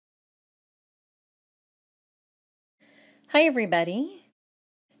Hi everybody.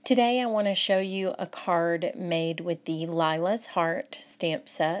 Today I want to show you a card made with the Lila's Heart stamp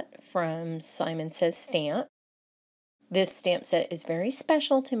set from Simon Says Stamp. This stamp set is very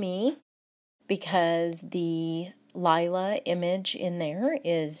special to me because the Lila image in there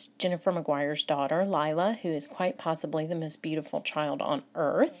is Jennifer Maguire's daughter, Lila, who is quite possibly the most beautiful child on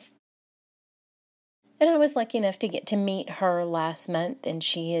earth. And I was lucky enough to get to meet her last month, and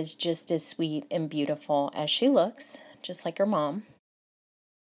she is just as sweet and beautiful as she looks, just like her mom.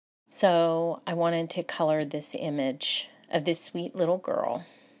 So I wanted to color this image of this sweet little girl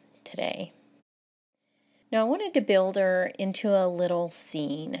today. Now I wanted to build her into a little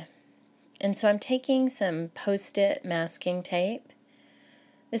scene. And so I'm taking some Post-it masking tape.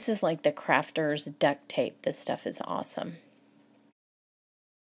 This is like the Crafter's duct tape. This stuff is awesome.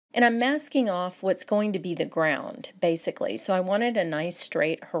 And I'm masking off what's going to be the ground, basically. So I wanted a nice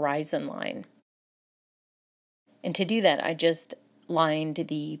straight horizon line. And to do that, I just lined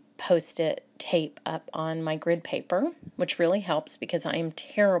the Post-it tape up on my grid paper, which really helps because I am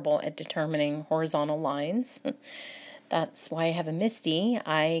terrible at determining horizontal lines. That's why I have a MISTI.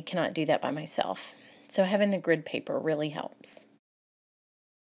 I cannot do that by myself. So having the grid paper really helps.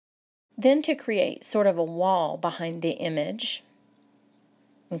 Then to create sort of a wall behind the image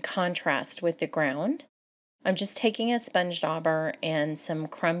in contrast with the ground, I'm just taking a sponge dauber and some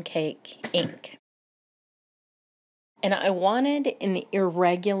crumb cake ink. And I wanted an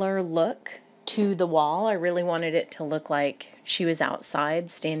irregular look to the wall. I really wanted it to look like she was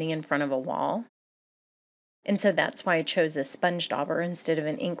outside standing in front of a wall. And so that's why I chose a sponge dauber instead of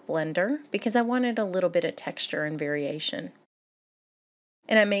an ink blender, because I wanted a little bit of texture and variation.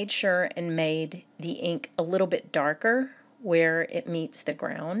 And I made sure and made the ink a little bit darker where it meets the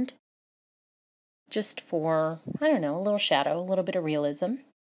ground, just for, I don't know, a little shadow, a little bit of realism.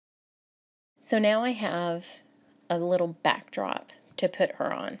 So now I have a little backdrop to put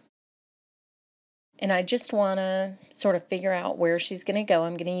her on. And I just want to sort of figure out where she's going to go.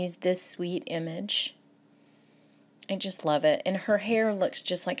 I'm going to use this sweet image. I just love it. And her hair looks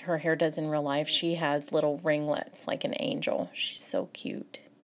just like her hair does in real life. She has little ringlets like an angel. She's so cute.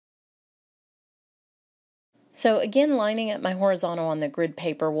 So again, lining up my horizontal on the grid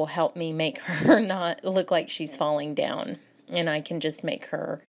paper will help me make her not look like she's falling down. And I can just make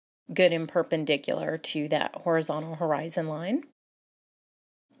her good and perpendicular to that horizontal horizon line.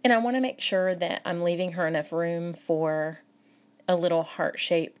 And I want to make sure that I'm leaving her enough room for a little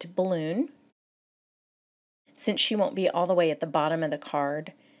heart-shaped balloon. Since she won't be all the way at the bottom of the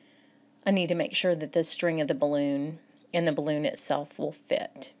card, I need to make sure that the string of the balloon and the balloon itself will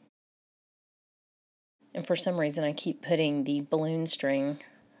fit. And for some reason I keep putting the balloon string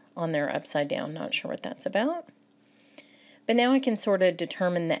on there upside down. Not sure what that's about. But now I can sort of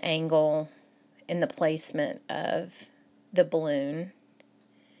determine the angle and the placement of the balloon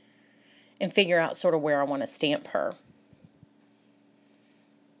and figure out sort of where I want to stamp her.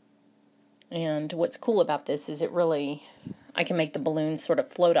 And what's cool about this is I can make the balloon sort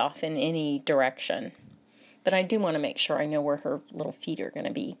of float off in any direction. But I do want to make sure I know where her little feet are going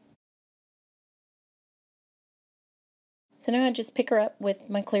to be. So now I just pick her up with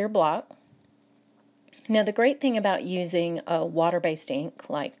my clear block. Now the great thing about using a water-based ink,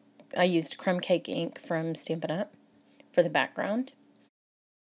 like I used crumb cake ink from Stampin' Up! For the background,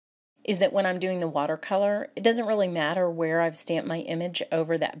 is that when I'm doing the watercolor, it doesn't really matter where I've stamped my image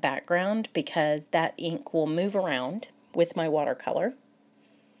over that background because that ink will move around with my watercolor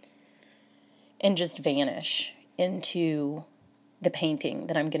and just vanish into the painting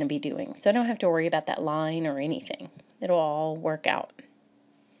that I'm going to be doing. So I don't have to worry about that line or anything. It'll all work out.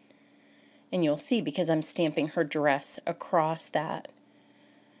 And you'll see because I'm stamping her dress across that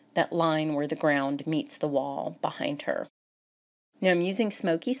line where the ground meets the wall behind her. Now I'm using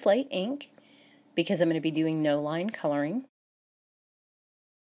smoky slate ink because I'm going to be doing no line coloring.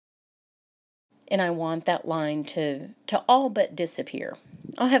 And I want that line to all but disappear.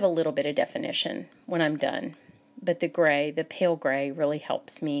 I'll have a little bit of definition when I'm done, but the gray, the pale gray, really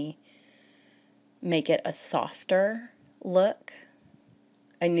helps me make it a softer look.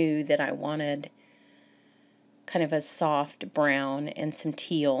 I knew that I wanted kind of a soft brown and some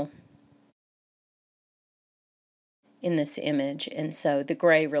teal in this image, and so the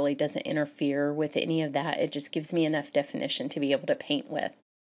gray really doesn't interfere with any of that. It just gives me enough definition to be able to paint with.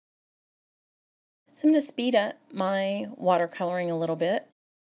 So I'm going to speed up my watercoloring a little bit.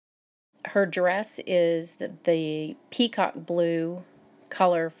 Her dress is the peacock blue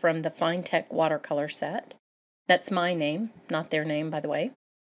color from the FineTec watercolor set. That's my name, not their name, by the way.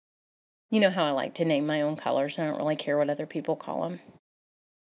 You know how I like to name my own colors. I don't really care what other people call them.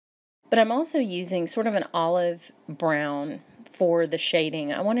 But I'm also using sort of an olive brown for the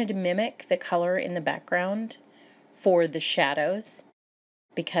shading. I wanted to mimic the color in the background for the shadows,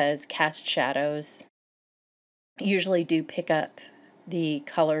 because cast shadows usually do pick up the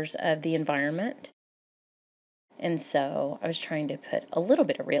colors of the environment. And so I was trying to put a little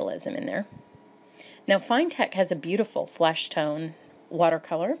bit of realism in there. Now, FineTec has a beautiful flesh tone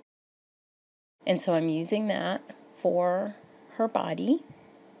watercolor, and so I'm using that for her body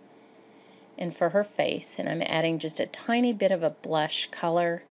and for her face, and I'm adding just a tiny bit of a blush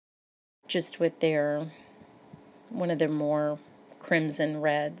color just with one of their more crimson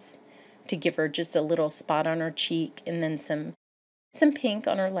reds to give her just a little spot on her cheek, and then some pink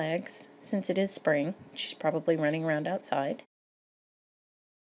on her legs since it is spring. She's probably running around outside.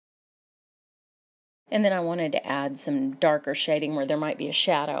 And then I wanted to add some darker shading where there might be a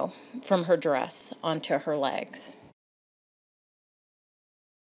shadow from her dress onto her legs.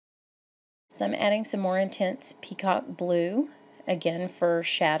 So I'm adding some more intense peacock blue, again for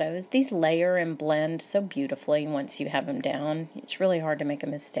shadows. These layer and blend so beautifully once you have them down. It's really hard to make a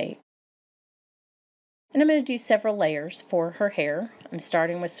mistake. And I'm going to do several layers for her hair. I'm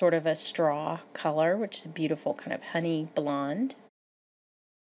starting with sort of a straw color, which is a beautiful kind of honey blonde.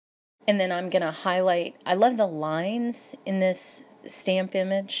 And then I'm going to highlight, I love the lines in this stamp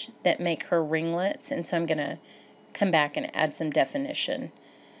image that make her ringlets, and so I'm going to come back and add some definition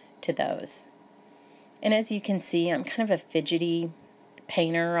to those. And as you can see, I'm kind of a fidgety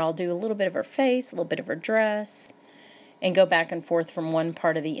painter. I'll do a little bit of her face, a little bit of her dress, and go back and forth from one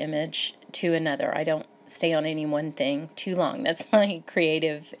part of the image to another. I don't stay on any one thing too long. That's my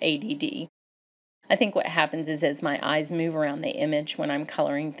creative ADD. I think what happens is as my eyes move around the image when I'm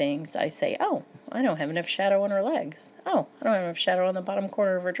coloring things, I say, oh, I don't have enough shadow on her legs. Oh, I don't have enough shadow on the bottom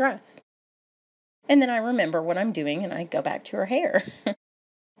corner of her dress. And then I remember what I'm doing and I go back to her hair.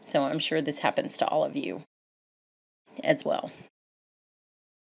 So I'm sure this happens to all of you as well.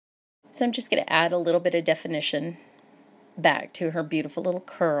 So I'm just going to add a little bit of definition back to her beautiful little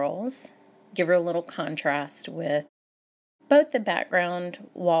curls. Give her a little contrast with both the background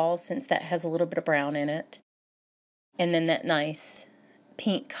wall, since that has a little bit of brown in it, and then that nice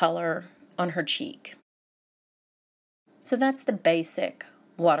pink color on her cheek. So that's the basic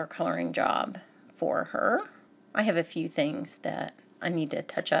watercoloring job for her. I have a few things that I need to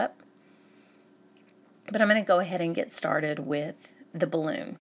touch up, but I'm going to go ahead and get started with the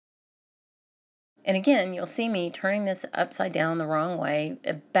balloon. And again, you'll see me turning this upside down the wrong way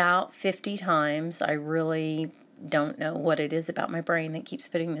about 50 times. I really don't know what it is about my brain that keeps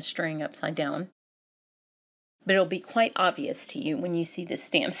putting the string upside down. But it'll be quite obvious to you when you see the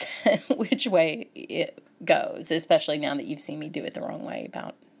stamp set which way it goes, especially now that you've seen me do it the wrong way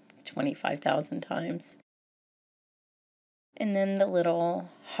about 25,000 times. And then the little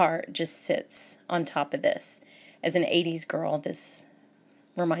heart just sits on top of this. As an 80s girl, this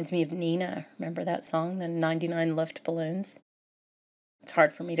reminds me of Nina. Remember that song, the 99 Luft Balloons? It's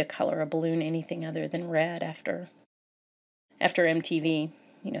hard for me to color a balloon anything other than red after MTV.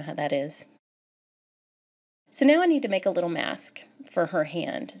 You know how that is. So now I need to make a little mask for her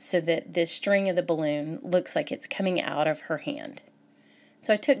hand so that this string of the balloon looks like it's coming out of her hand.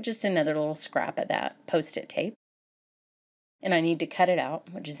 So I took just another little scrap of that Post-it tape, and I need to cut it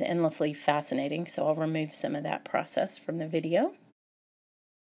out, which is endlessly fascinating, so I'll remove some of that process from the video.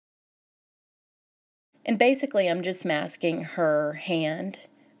 And basically I'm just masking her hand,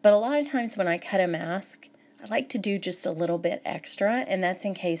 but a lot of times when I cut a mask, I like to do just a little bit extra, and that's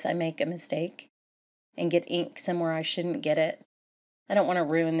in case I make a mistake and get ink somewhere I shouldn't get it. I don't want to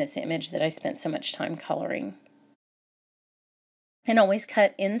ruin this image that I spent so much time coloring. And always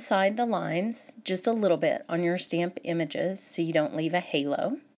cut inside the lines just a little bit on your stamp images so you don't leave a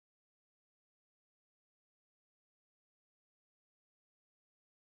halo.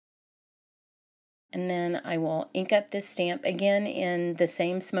 And then I will ink up this stamp again in the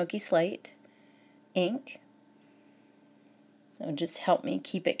same smoky slate ink. It'll just help me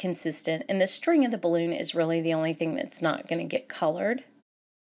keep it consistent. And the string of the balloon is really the only thing that's not going to get colored.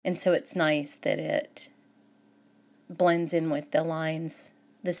 And so it's nice that it blends in with the lines,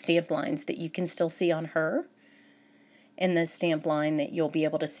 the stamp lines that you can still see on her, and the stamp line that you'll be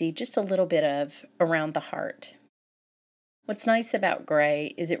able to see just a little bit of around the heart. What's nice about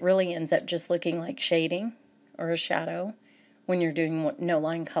gray is it really ends up just looking like shading or a shadow when you're doing no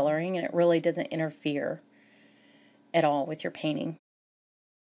line coloring, and it really doesn't interfere at all with your painting.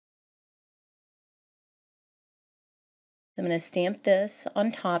 I'm going to stamp this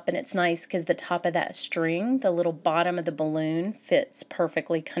on top, and it's nice because the top of that string, the little bottom of the balloon, fits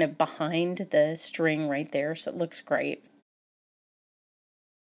perfectly kind of behind the string right there, so it looks great.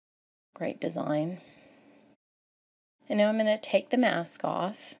 Great design. And now I'm going to take the mask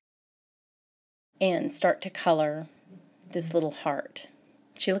off and start to color this little heart.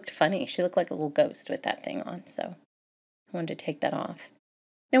 She looked funny. She looked like a little ghost with that thing on, so I wanted to take that off.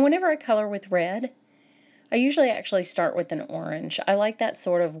 Now, whenever I color with red, I usually actually start with an orange. I like that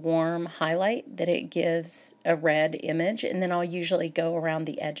sort of warm highlight that it gives a red image, and then I'll usually go around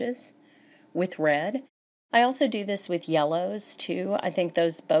the edges with red. I also do this with yellows too. I think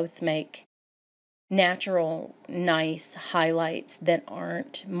those both make natural, nice highlights that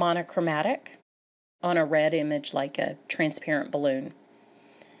aren't monochromatic on a red image like a transparent balloon.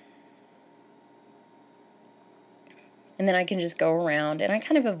 And then I can just go around and I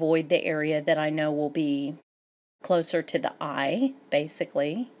kind of avoid the area that I know will be closer to the eye,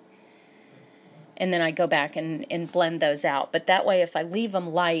 basically. And then I go back and blend those out. But that way, if I leave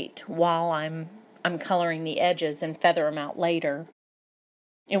them light while I'm coloring the edges and feather them out later,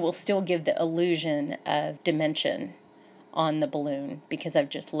 it will still give the illusion of dimension on the balloon because I've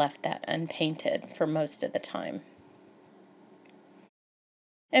just left that unpainted for most of the time.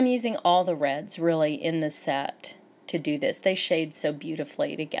 I'm using all the reds really in the set to do this. They shade so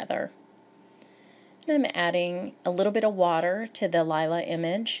beautifully together. And I'm adding a little bit of water to the Lila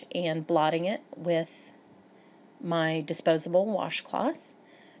image and blotting it with my disposable washcloth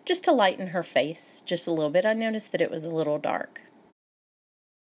just to lighten her face just a little bit. I noticed that it was a little dark.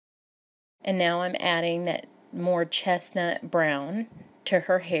 And now I'm adding that more chestnut brown to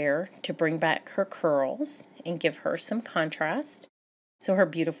her hair to bring back her curls and give her some contrast so her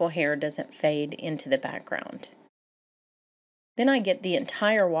beautiful hair doesn't fade into the background. Then I get the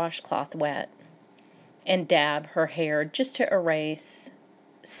entire washcloth wet and dab her hair just to erase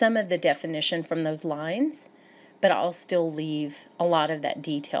some of the definition from those lines, but I'll still leave a lot of that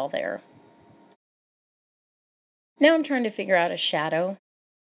detail there. Now I'm trying to figure out a shadow,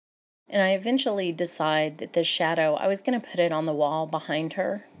 and I eventually decide that the shadow, I was going to put it on the wall behind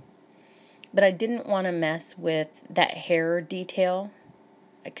her, but I didn't want to mess with that hair detail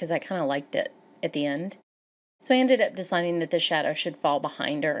because I kind of liked it at the end. So I ended up deciding that the shadow should fall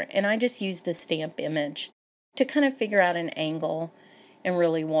behind her, and I just used the stamp image to kind of figure out an angle and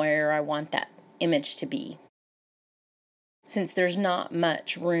really where I want that image to be. Since there's not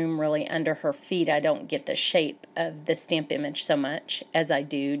much room really under her feet, I don't get the shape of the stamp image so much as I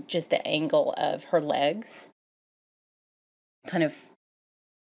do just the angle of her legs kind of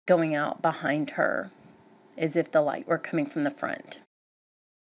going out behind her as if the light were coming from the front.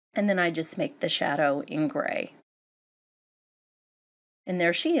 And then I just make the shadow in gray. And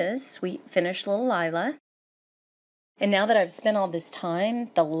there she is, sweet finished little Lila. And now that I've spent all this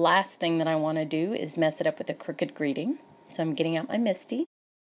time, the last thing that I want to do is mess it up with a crooked greeting. So I'm getting out my MISTI.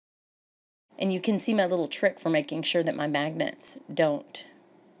 And you can see my little trick for making sure that my magnets don't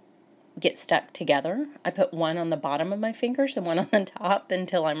get stuck together. I put one on the bottom of my fingers and one on the top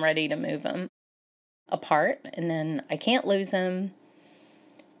until I'm ready to move them apart. And then I can't lose them,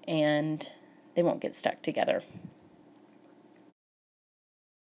 and they won't get stuck together.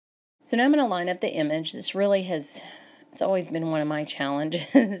 So now I'm going to line up the image. This really it's always been one of my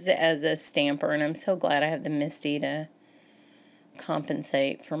challenges as a stamper, and I'm so glad I have the MISTI to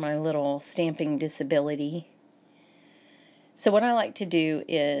compensate for my little stamping disability. So what I like to do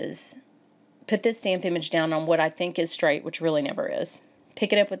is put this stamp image down on what I think is straight, which really never is.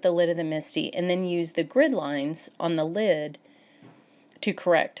 Pick it up with the lid of the MISTI, and then use the grid lines on the lid to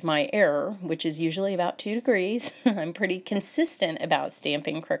correct my error, which is usually about 2 degrees. I'm pretty consistent about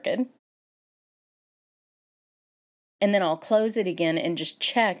stamping crooked. And then I'll close it again and just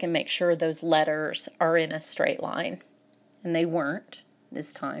check and make sure those letters are in a straight line. And they weren't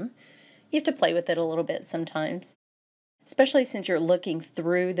this time. You have to play with it a little bit sometimes. Especially since you're looking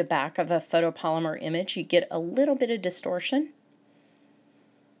through the back of a photopolymer image, you get a little bit of distortion.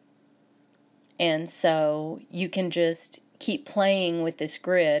 And so you can just keep playing with this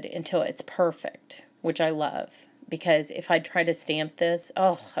grid until it's perfect, which I love. Because if I tried to stamp this,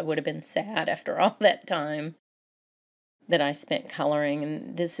 I would have been sad after all that time that I spent coloring.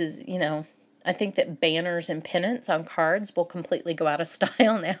 And this is, I think that banners and pennants on cards will completely go out of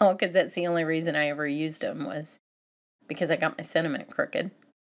style now, because that's the only reason I ever used them, was because I got my sentiment crooked.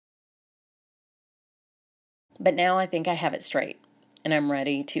 But now I think I have it straight, and I'm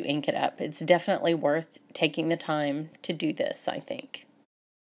ready to ink it up. It's definitely worth taking the time to do this, I think.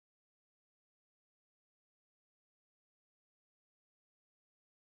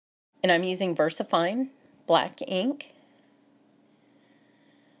 And I'm using VersaFine black ink.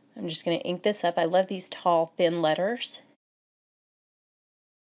 I'm just going to ink this up. I love these tall, thin letters.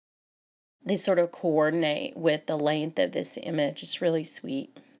 They sort of coordinate with the length of this image. It's really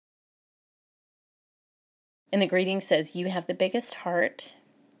sweet. And the greeting says, "You have the biggest heart."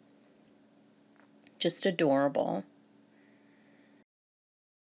 Just adorable.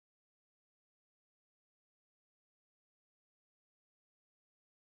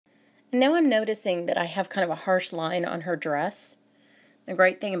 Now I'm noticing that I have kind of a harsh line on her dress. The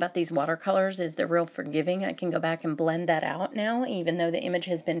great thing about these watercolors is they're real forgiving. I can go back and blend that out now, even though the image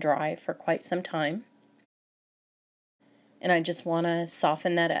has been dry for quite some time. And I just want to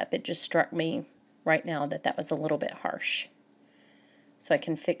soften that up. It just struck me right now that that was a little bit harsh. So I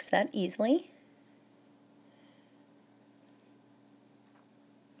can fix that easily.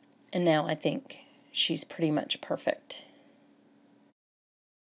 And now I think she's pretty much perfect.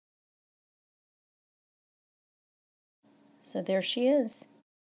 So there she is.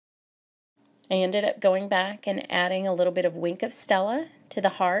 I ended up going back and adding a little bit of Wink of Stella to the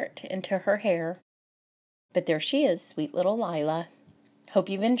heart and to her hair. But there she is, sweet little Lila. Hope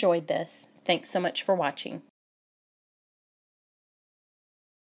you've enjoyed this. Thanks so much for watching.